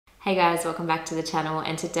Hey guys, welcome back to the channel,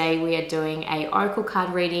 and today we are doing a oracle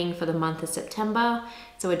card reading for the month of September.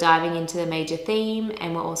 So we're diving into the major theme,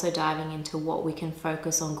 and we're also diving into what we can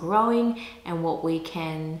focus on growing and what we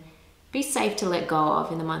can be safe to let go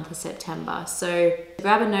of in the month of September. So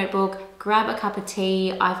grab a notebook, grab a cup of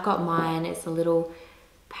tea. I've got mine. It's a little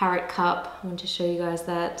parrot cup. I want to show you guys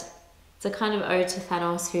that. It's a kind of ode to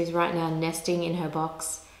Thanos, who's right now nesting in her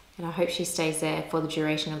box. And I hope she stays there for the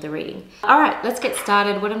duration of the reading. All right, let's get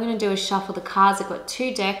started. What I'm going to do is shuffle the cards. I've got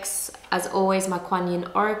two decks, as always, my Kuan Yin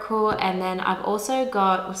Oracle, and then I've also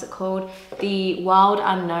got, what's it called? The Wild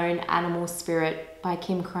Unknown Animal Spirit by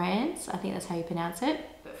Kim Krans. I think that's how you pronounce it.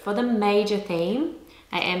 For the major theme,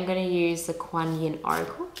 I am going to use the Kuan Yin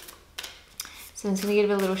Oracle. So I'm just going to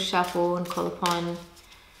give it a little shuffle and call upon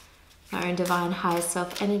my own divine higher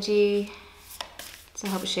self energy to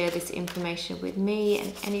help share this information with me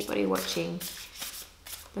and anybody watching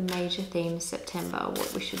the major theme September,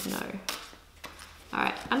 what we should know. All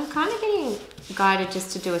right, I'm kind of getting guided just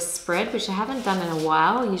to do a spread, which I haven't done in a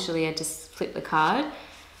while. Usually I just flip the card,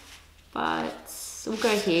 but we'll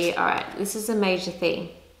go here. All right, this is a major theme.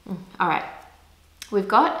 All right, we've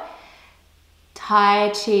got Tai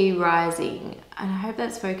Chi rising, and I hope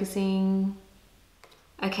that's focusing.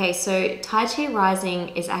 Okay, so Tai Chi rising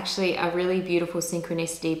is actually a really beautiful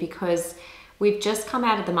synchronicity because we've just come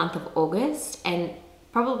out of the month of August, and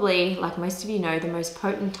probably, like most of you know, the most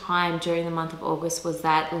potent time during the month of August was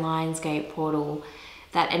that Lion's Gate portal,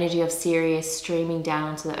 that energy of Sirius streaming down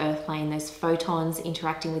onto the earth plane, those photons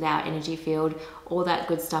interacting with our energy field, all that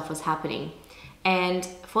good stuff was happening. And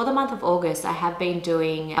for the month of August, I have been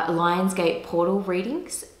doing Lion's Gate portal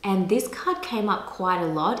readings, and this card came up quite a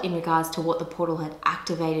lot in regards to what the portal had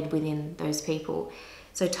activated within those people.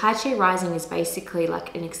 So Tai Chi rising is basically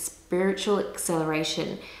like an spiritual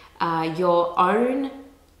acceleration. Your own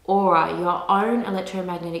aura, your own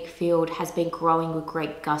electromagnetic field has been growing with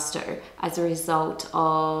great gusto as a result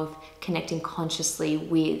of connecting consciously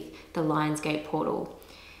with the Lion's Gate portal.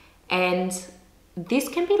 And this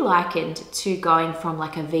can be likened to going from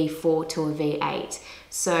like a V4 to a V8.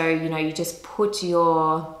 So, you know, you just put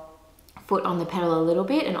your foot on the pedal a little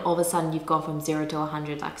bit and all of a sudden you've gone from 0 to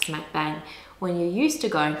 100 like smack bang, when you're used to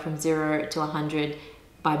going from 0 to 100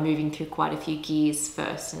 by moving through quite a few gears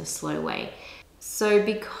first in a slow way. So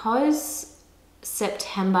because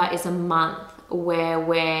September is a month where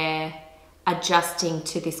we're adjusting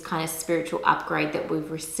to this kind of spiritual upgrade that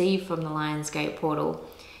we've received from the Lion's Gate portal,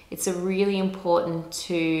 it's really important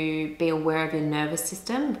to be aware of your nervous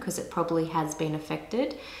system because it probably has been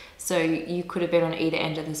affected. So you could have been on either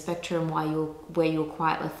end of the spectrum where you were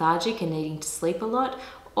quite lethargic and needing to sleep a lot,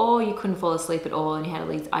 or you couldn't fall asleep at all and you had all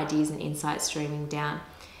these ideas and insights streaming down.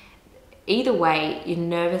 Either way, your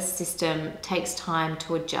nervous system takes time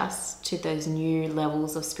to adjust to those new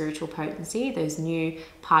levels of spiritual potency, those new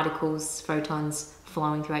particles, photons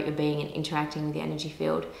flowing throughout your being and interacting with the energy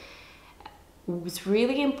field. It was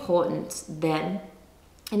really important then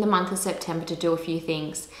in the month of September to do a few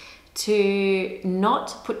things, to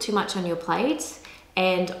not put too much on your plate,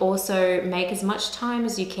 and also make as much time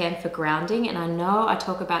as you can for grounding. And I know I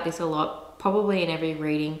talk about this a lot, probably in every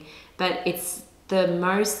reading, but it's the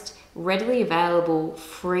most readily available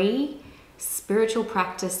free spiritual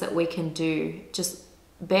practice that we can do, just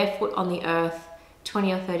barefoot on the earth,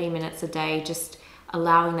 20 or 30 minutes a day, just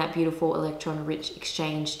allowing that beautiful electron-rich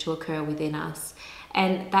exchange to occur within us.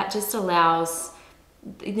 And that just allows,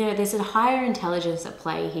 you know, there's a higher intelligence at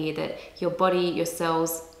play here, that your body, your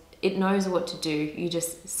cells, it knows what to do. You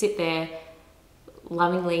just sit there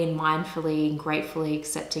lovingly and mindfully and gratefully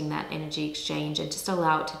accepting that energy exchange and just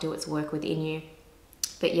allow it to do its work within you.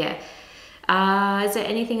 But yeah, is there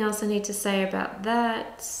anything else I need to say about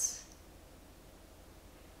that?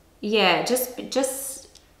 Yeah,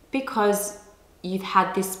 just because you've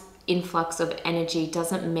had this influx of energy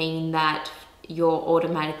doesn't mean that you're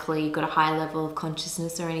automatically got a high level of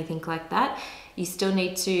consciousness or anything like that. You still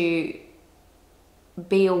need to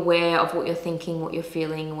be aware of what you're thinking, what you're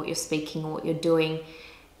feeling, what you're speaking, what you're doing,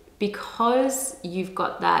 because you've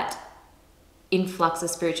got that influx of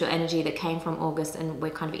spiritual energy that came from August and we're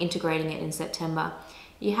kind of integrating it in September.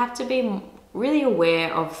 You have to be really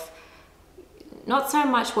aware of not so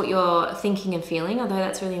much what you're thinking and feeling, although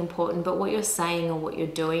that's really important, but what you're saying or what you're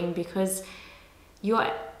doing, because your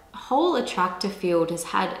whole attractor field has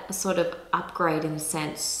had a sort of upgrade in a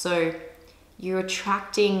sense. So you're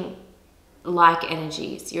attracting like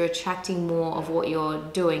energies, you're attracting more of what you're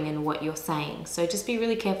doing and what you're saying. So just be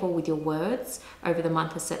really careful with your words over the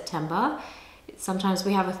month of September. Sometimes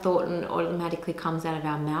we have a thought and it automatically comes out of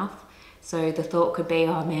our mouth. So the thought could be,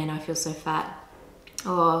 oh man, I feel so fat.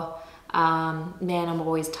 Or man, I'm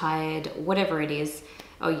always tired, whatever it is,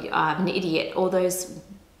 or I'm an idiot, all those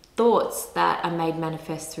thoughts that are made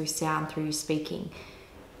manifest through sound, through you speaking.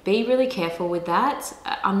 Be really careful with that.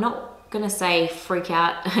 I'm not going to say freak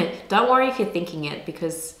out. Don't worry if you're thinking it,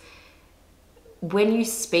 because when you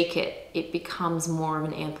speak it, it becomes more of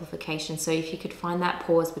an amplification. So if you could find that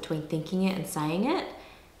pause between thinking it and saying it,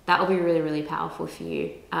 that will be really, really powerful for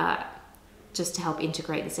you, just to help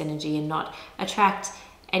integrate this energy and not attract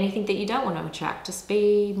anything that you don't want to attract. Just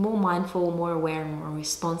be more mindful, more aware, and more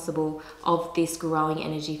responsible of this growing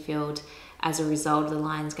energy field as a result of the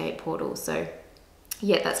Lionsgate portal. So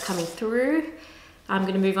yeah, that's coming through. I'm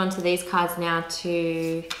going to move on to these cards now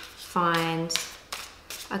to find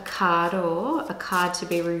a card or a card to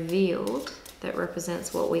be revealed that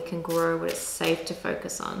represents what we can grow, what it's safe to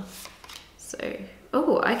focus on. So,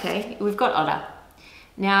 oh, okay, we've got Otter.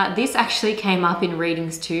 Now, this actually came up in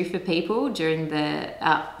readings too for people during the,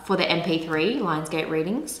 for the MP3 Lionsgate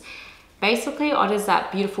readings. Basically, Otter's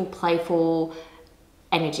that beautiful, playful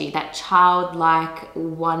energy, that childlike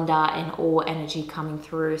wonder and awe energy coming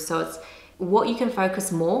through. So it's what you can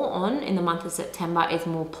focus more on in the month of September is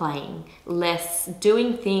more playing, less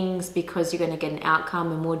doing things because you're going to get an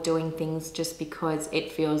outcome, and more doing things just because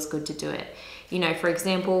it feels good to do it. You know, for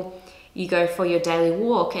example, you go for your daily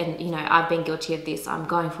walk, and you know, I've been guilty of this. I'm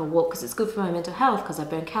going for a walk because it's good for my mental health, because I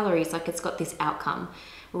burn calories, like it's got this outcome.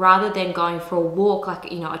 Rather than going for a walk,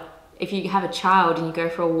 like, you know, if you have a child and you go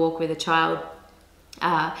for a walk with a child,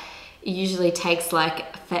 it usually takes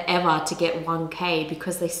like forever to get 1K,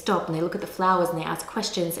 because they stop and they look at the flowers and they ask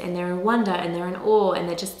questions and they're in wonder and they're in awe and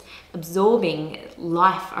they're just absorbing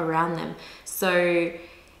life around them. So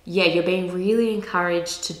yeah, you're being really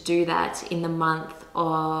encouraged to do that in the month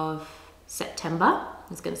of September. I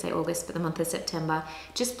was going to say August, but the month of September.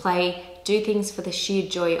 Just play, do things for the sheer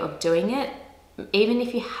joy of doing it. Even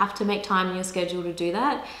if you have to make time in your schedule to do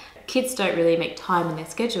that. Kids don't really make time in their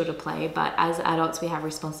schedule to play, but as adults we have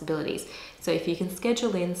responsibilities. So if you can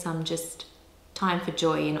schedule in some just time for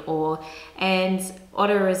joy and awe. And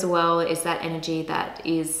Otter as well is that energy that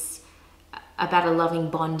is about a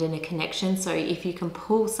loving bond and a connection. So if you can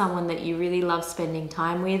pull someone that you really love spending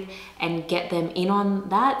time with and get them in on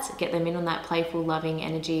that playful, loving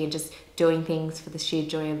energy and just doing things for the sheer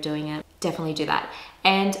joy of doing it, definitely do that.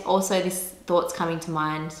 And also this thought's coming to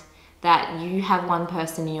mind, that you have one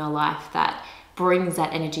person in your life that brings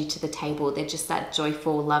that energy to the table. They're just that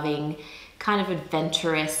joyful, loving, kind of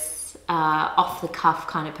adventurous, off the cuff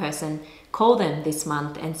kind of person. Call them this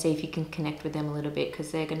month and see if you can connect with them a little bit,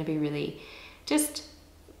 because they're going to be really, just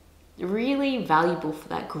really valuable for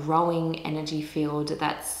that growing energy field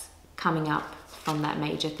that's coming up from that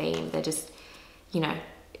major theme. They're just, you know,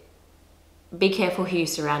 be careful who you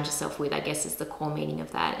surround yourself with, I guess is the core meaning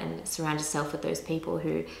of that, and surround yourself with those people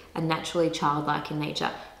who are naturally childlike in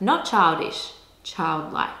nature. Not childish,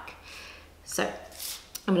 childlike. So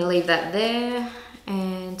I'm going to leave that there,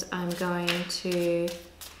 and I'm going to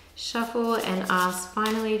shuffle and ask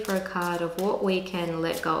finally for a card of what we can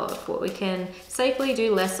let go of, what we can safely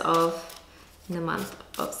do less of in the month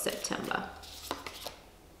of September.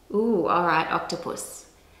 Ooh, all right, octopus.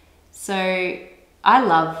 So I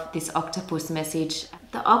love this octopus message.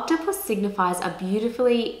 The octopus signifies a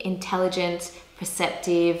beautifully intelligent,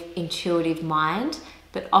 perceptive, intuitive mind,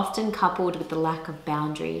 but often coupled with the lack of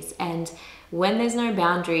boundaries. And when there's no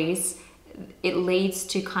boundaries, it leads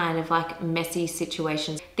to kind of like messy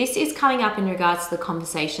situations. This is coming up in regards to the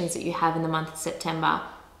conversations that you have in the month of September.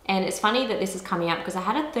 And it's funny that this is coming up, because I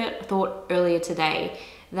had a thought earlier today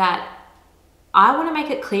that I want to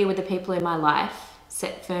make it clear with the people in my life,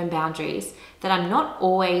 set firm boundaries, that I'm not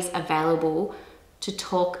always available to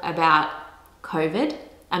talk about COVID.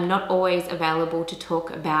 I'm not always available to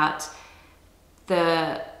talk about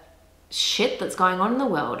the shit that's going on in the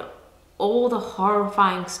world, all the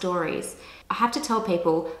horrifying stories. I have to tell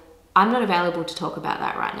people I'm not available to talk about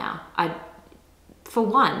that right now. For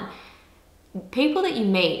one, people that you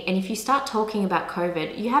meet, and if you start talking about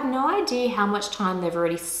COVID, you have no idea how much time they've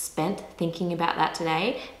already spent thinking about that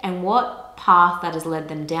today, and what path that has led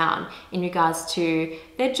them down in regards to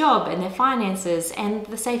their job and their finances and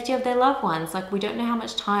the safety of their loved ones. Like, we don't know how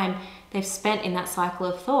much time they've spent in that cycle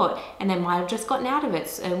of thought, and they might have just gotten out of it.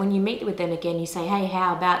 So when you meet with them again, you say, hey,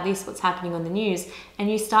 how about this? What's happening on the news?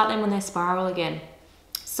 And you start them on their spiral again.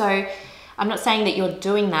 So I'm not saying that you're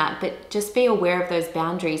doing that, but just be aware of those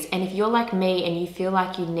boundaries. And if you're like me and you feel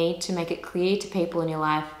like you need to make it clear to people in your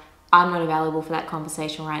life, I'm not available for that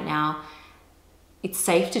conversation right now, it's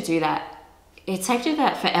safe to do that. It's safe to do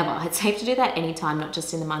that forever. It's safe to do that anytime, not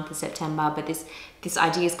just in the month of September, but this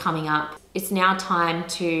idea is coming up. It's now time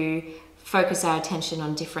to focus our attention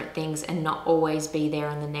on different things and not always be there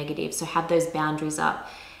on the negative. So have those boundaries up.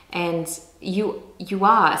 And you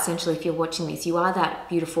are essentially, if you're watching this, you are that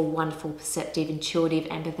beautiful, wonderful, perceptive, intuitive,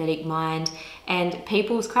 empathetic mind, and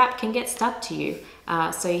people's crap can get stuck to you.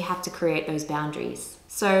 So you have to create those boundaries.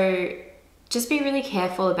 So just be really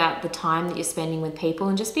careful about the time that you're spending with people,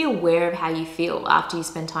 and just be aware of how you feel after you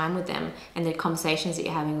spend time with them, and the conversations that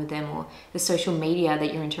you're having with them, or the social media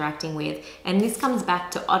that you're interacting with. And this comes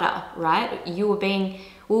back to Otter, right? We were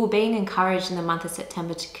being encouraged in the month of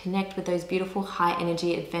September to connect with those beautiful, high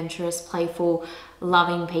energy, adventurous, playful,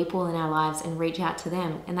 loving people in our lives and reach out to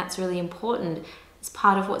them. And that's really important. It's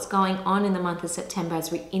part of what's going on in the month of September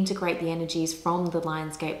as we integrate the energies from the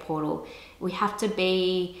Lionsgate portal. We have to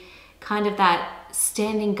be kind of that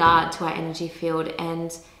standing guard to our energy field,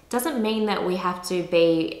 and doesn't mean that we have to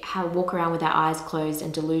walk around with our eyes closed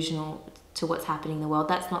and delusional to what's happening in the world.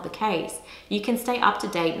 That's not the case. You can stay up to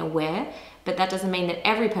date and aware, but that doesn't mean that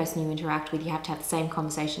every person you interact with, you have to have the same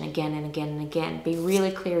conversation again and again and again. Be really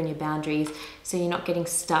clear in your boundaries so you're not getting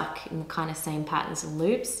stuck in the kind of same patterns and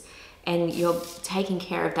loops, and you're taking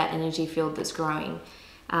care of that energy field that's growing.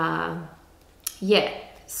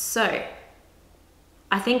 So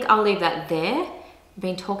I think I'll leave that there. I've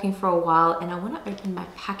been talking for a while, and I want to open my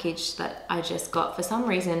package that I just got. For some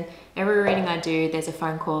reason, every reading I do, there's a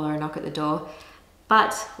phone call or a knock at the door,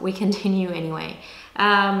 but we continue anyway.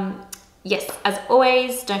 Yes, as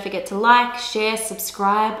always, don't forget to like, share,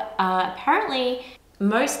 subscribe. Apparently,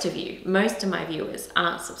 most of my viewers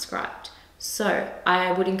aren't subscribed. So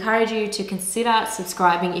I would encourage you to consider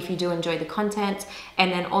subscribing if you do enjoy the content,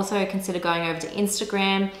 and then also consider going over to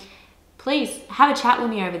Instagram. Please have a chat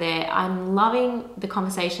with me over there. I'm loving the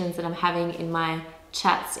conversations that I'm having in my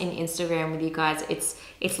chats in Instagram with you guys.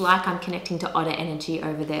 It's like I'm connecting to Otter energy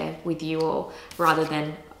over there with you all, rather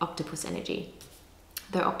than octopus energy.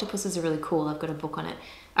 Though octopuses are really cool. I've got a book on it.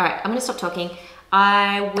 All right, I'm gonna stop talking.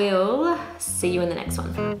 I will see you in the next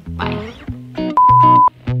one. Bye.